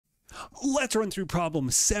Let's run through problem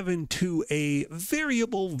 7.2a,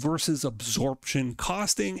 variable versus absorption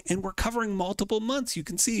costing, and we're covering multiple months. You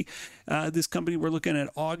can see this company, we're looking at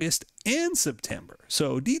August and September.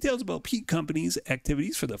 So details about Peak Company's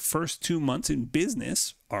activities for the first 2 months in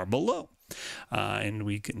business are below. And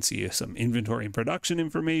we can see some inventory and production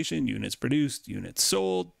information, units produced, units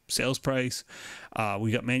sold, sales price.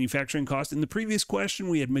 We got manufacturing cost. In the previous question,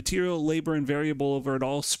 we had material, labor, and variable overhead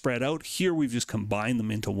all spread out. Here, we've just combined them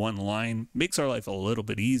into one line. Makes our life a little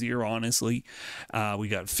bit easier, honestly. We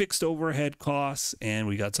got fixed overhead costs, and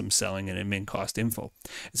we got some selling and admin cost info.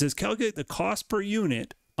 It says calculate the cost per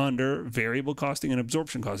unit under variable costing and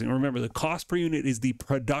absorption costing. Remember, the cost per unit is the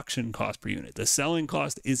production cost per unit. The selling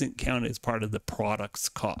cost isn't counted as part of the product's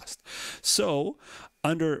cost. So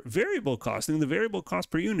under variable costing, the variable cost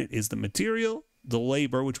per unit is the material, the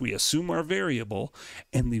labor, which we assume are variable,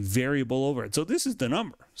 and the variable overhead. So this is the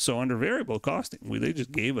number. So under variable costing, they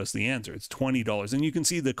just gave us the answer. It's $20. And you can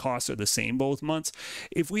see the costs are the same both months.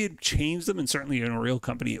 If we had changed them, and certainly in a real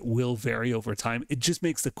company, it will vary over time. It just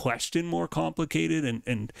makes the question more complicated.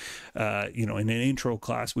 And you know, in an intro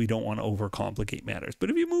class, we don't want to overcomplicate matters. But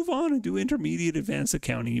if you move on and do intermediate advanced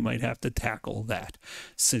accounting, you might have to tackle that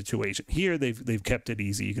situation. Here, they've kept it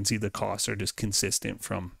easy. You can see the costs are just consistent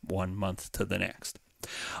from 1 month to the next.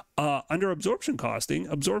 Under absorption costing,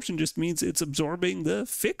 absorption just means it's absorbing the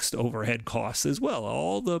fixed overhead costs as well.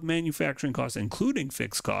 All the manufacturing costs, including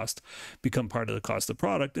fixed cost, become part of the cost of the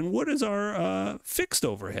product. And what is our fixed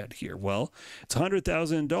overhead here? Well, it's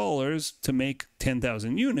 $100,000 to make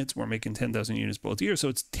 10,000 units. We're making 10,000 units both years, so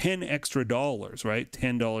it's $10 extra, right?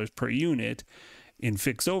 $10 per unit in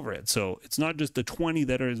fixed overhead. So it's not just the 20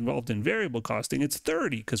 that are involved in variable costing, it's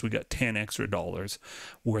 30 because we got 10 extra dollars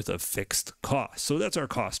worth of fixed costs. So that's our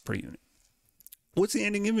cost per unit. What's the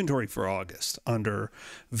ending inventory for August under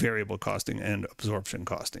variable costing and absorption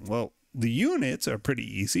costing? Well, the units are pretty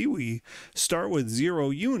easy. We start with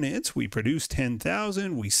 0 units. We produce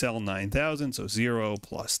 10,000. We sell 9,000. So 0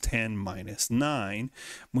 plus 10 minus 9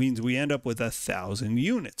 means we end up with 1,000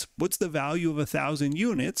 units. What's the value of 1,000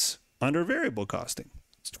 units under variable costing?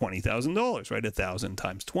 It's $20,000, right? 1,000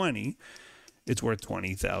 times 20, it's worth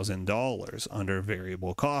 $20,000 under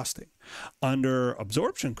variable costing. Under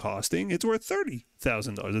absorption costing, it's worth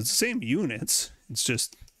 $30,000. It's the same units, it's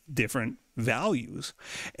just different values.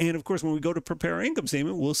 And of course, when we go to prepare our income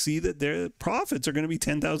statement, we'll see that their profits are going to be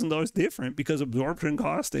 $10,000 different because absorption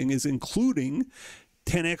costing is including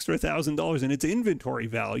 10 extra $1,000 in its inventory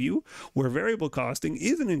value, where variable costing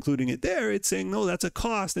isn't including it there. It's saying, no, that's a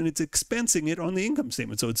cost, and it's expensing it on the income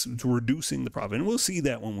statement. So it's reducing the profit. And we'll see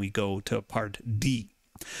that when we go to part D.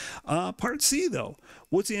 Part C, though,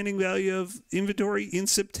 what's the ending value of inventory in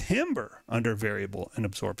September under variable and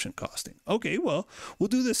absorption costing? Okay, well, we'll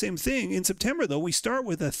do the same thing. In September, though, we start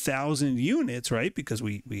with 1,000 units, right? Because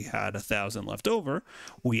we had 1,000 left over.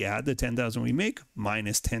 We add the 10,000 we make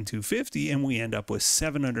minus 10,250, and we end up with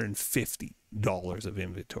 $750 of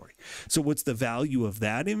inventory. So what's the value of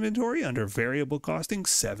that inventory under variable costing?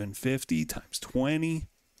 $750 times 20.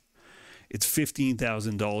 It's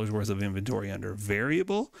 $15,000 worth of inventory under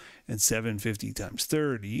variable, and $750 times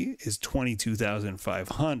 30 is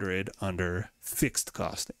 $22,500 under fixed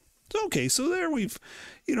costing. Okay, so there we've,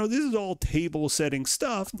 this is all table setting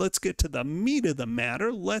stuff. Let's get to the meat of the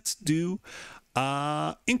matter. Let's do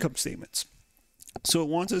income statements. So it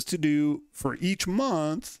wants us to do, for each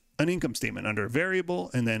month, an income statement under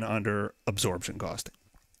variable and then under absorption costing.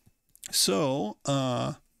 So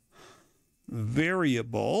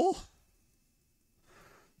variable,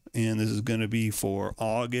 and this is going to be for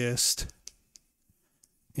August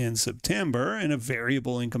and September, and a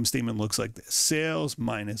variable income statement looks like this. Sales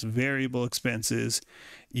minus variable expenses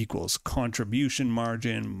equals contribution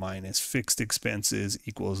margin minus fixed expenses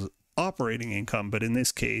equals operating income. But in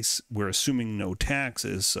this case, we're assuming no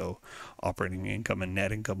taxes, so operating income and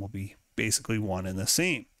net income will be basically one and the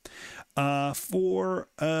same. For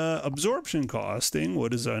absorption costing,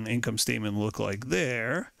 what does an income statement look like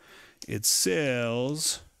there? It's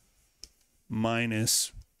sales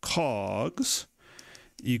minus COGS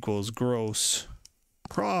equals gross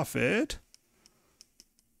profit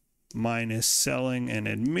minus selling and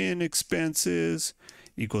admin expenses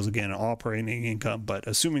equals, again, operating income, but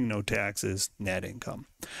assuming no taxes, net income.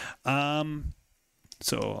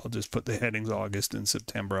 So I'll just put the headings August and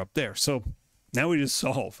September up there. So Now we just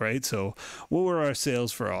solve, right? So what were our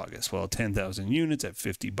sales for August? Well, 10,000 units at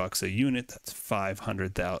 $50 a unit. That's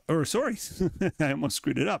 500,000. Or sorry, I almost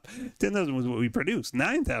screwed it up. 10,000 was what we produced.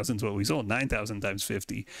 9,000 is what we sold. 9,000 times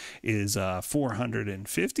 50 is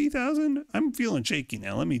 450,000. I'm feeling shaky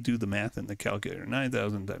now. Let me do the math in the calculator.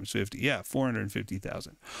 9,000 times 50. Yeah,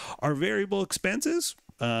 450,000. Our variable expenses,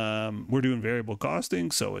 we're doing variable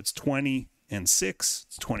costing. So it's 20 and 6.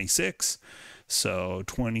 It's 26. So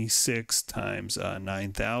 26 times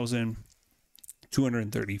 9,000,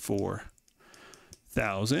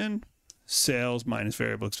 234,000. Sales minus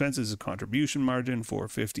variable expenses is contribution margin,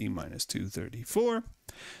 450 minus 234,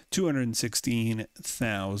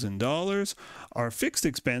 $216,000. Our fixed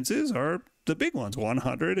expenses are the big ones,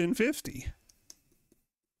 150.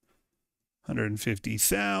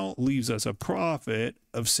 150,000 leaves us a profit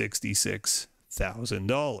of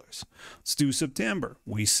 $66,000. Let's do September.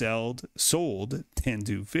 We sold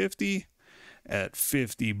 10-250 at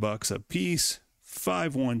 $50 a piece,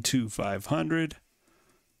 512,500.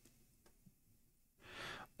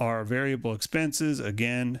 Our variable expenses,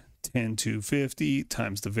 again, 10-250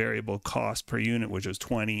 times the variable cost per unit, which was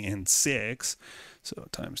 20 and 6. So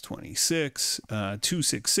times 26,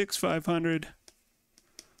 266,500.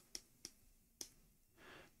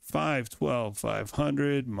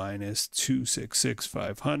 512,500 minus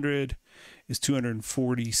 266,500 is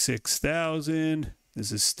 246,000.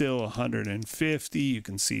 This is still 150. You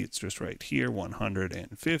can see it's just right here,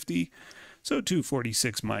 150. So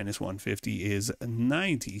 246 minus 150 is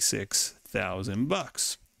 96,000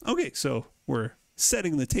 bucks. Okay, so we're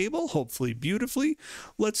setting the table, hopefully beautifully.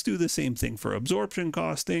 Let's do the same thing for absorption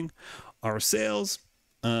costing. Our sales,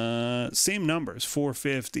 same numbers,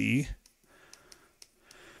 450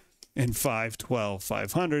 and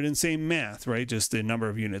 512,500, and same math, right? Just the number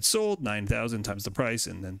of units sold, 9,000 times the price,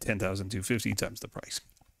 and then 10,250 times the price.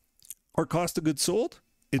 Our cost of goods sold,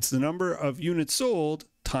 it's the number of units sold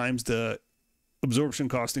times the absorption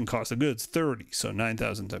costing cost of goods, 30. So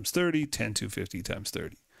 9,000 times 30, 10,250 times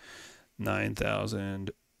 30.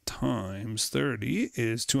 9,000 times 30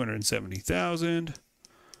 is 270,000,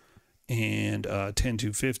 and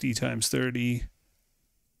 10,250 times 30,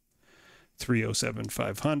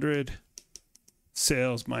 307,500.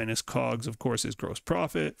 Sales minus COGS, of course, is gross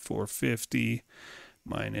profit. 450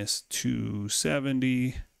 minus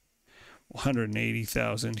 270,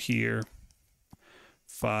 180,000 here.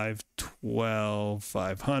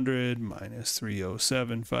 512,500 minus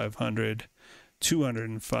 307,500,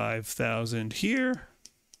 205,000 here.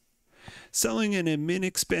 Selling and admin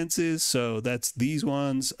expenses, so that's these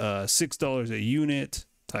ones, $6 a unit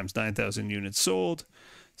times 9,000 units sold.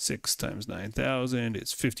 6 times 9,000,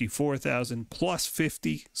 it's 54,000 plus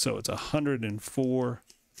 50, so it's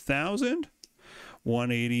 104,000.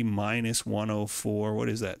 180 minus 104, what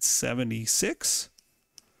is that?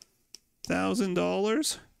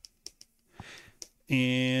 $76,000.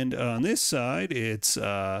 And on this side, it's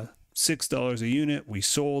 $6 a unit. We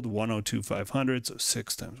sold 102,500, so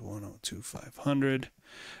 6 times 102,500,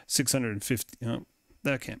 650. Oh,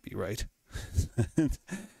 that can't be right.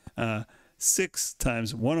 6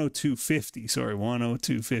 times 102.50, sorry,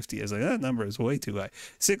 102.50. I was like, that number is way too high.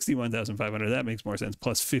 61,500, that makes more sense.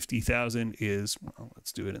 Plus 50,000 is, well,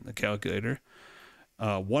 let's do it in the calculator.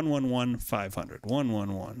 111,500,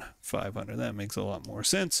 111,500. That makes a lot more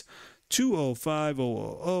sense.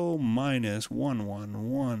 205,000 minus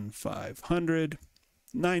 111,500,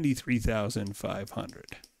 93,500.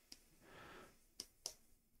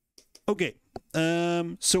 Okay,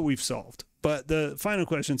 so we've solved. But the final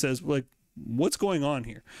question says, like, what's going on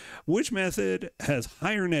here? Which method has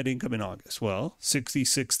higher net income in August? Well,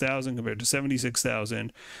 66,000 compared to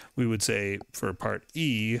 76,000. We would say for part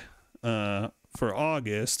E, for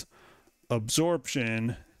August,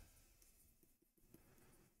 absorption,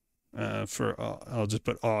 I'll just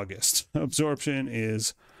put August. Absorption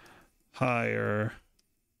is higher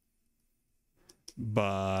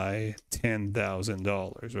by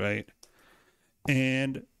 $10,000, right?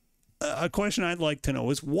 And a question I'd like to know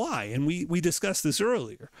is why? And we discussed this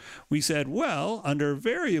earlier. We said, well, under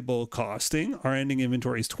variable costing, our ending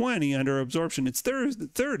inventory is 20. Under absorption, it's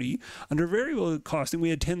 30. Under variable costing, we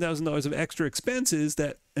had $10,000 of extra expenses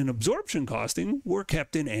that in absorption costing were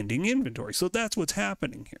kept in ending inventory. So that's what's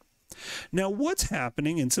happening here. Now, what's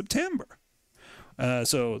happening in September?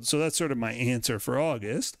 So that's sort of my answer for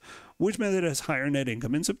August. Which method has higher net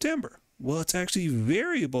income in September? Well, it's actually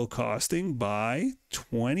variable costing by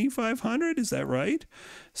 2,500. Is that right?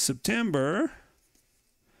 September,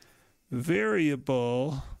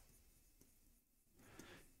 variable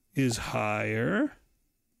is higher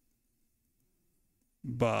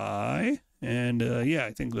by, And yeah,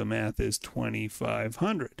 I think the math is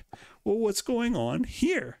 2,500. Well, what's going on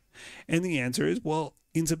here? And the answer is, well,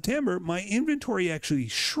 in September, my inventory actually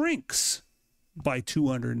shrinks by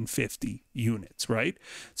 250 units, right?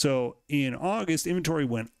 So in August, inventory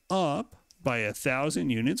went up by 1,000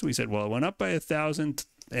 units. We said, well, it went up by 1,000,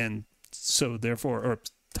 and so therefore, or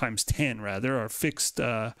times 10 rather, our fixed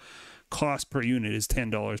cost per unit is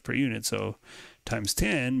 $10 per unit. So times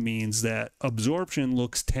 10 means that absorption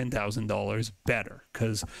looks $10,000 better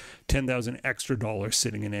because 10,000 extra dollars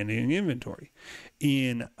sitting in ending inventory.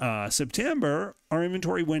 In September, our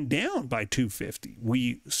inventory went down by 250.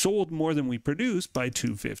 We sold more than we produced by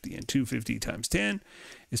 250, and 250 times 10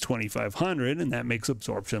 is 2,500, and that makes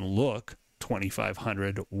absorption look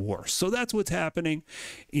 2,500 worse. So that's what's happening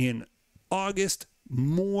in August.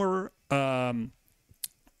 More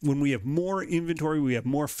when we have more inventory, we have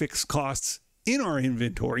more fixed costs in our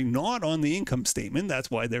inventory, not on the income statement. That's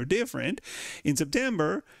why they're different. In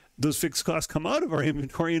September, those fixed costs come out of our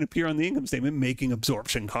inventory and appear on the income statement, making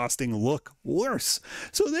absorption costing look worse.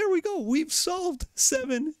 So there we go. We've solved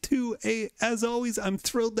 7-2A. As always, I'm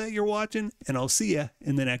thrilled that you're watching, and I'll see you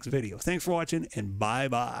in the next video. Thanks for watching, and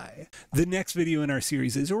bye-bye. The next video in our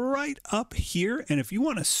series is right up here, and if you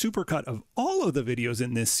want a supercut of all of the videos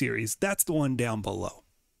in this series, that's the one down below.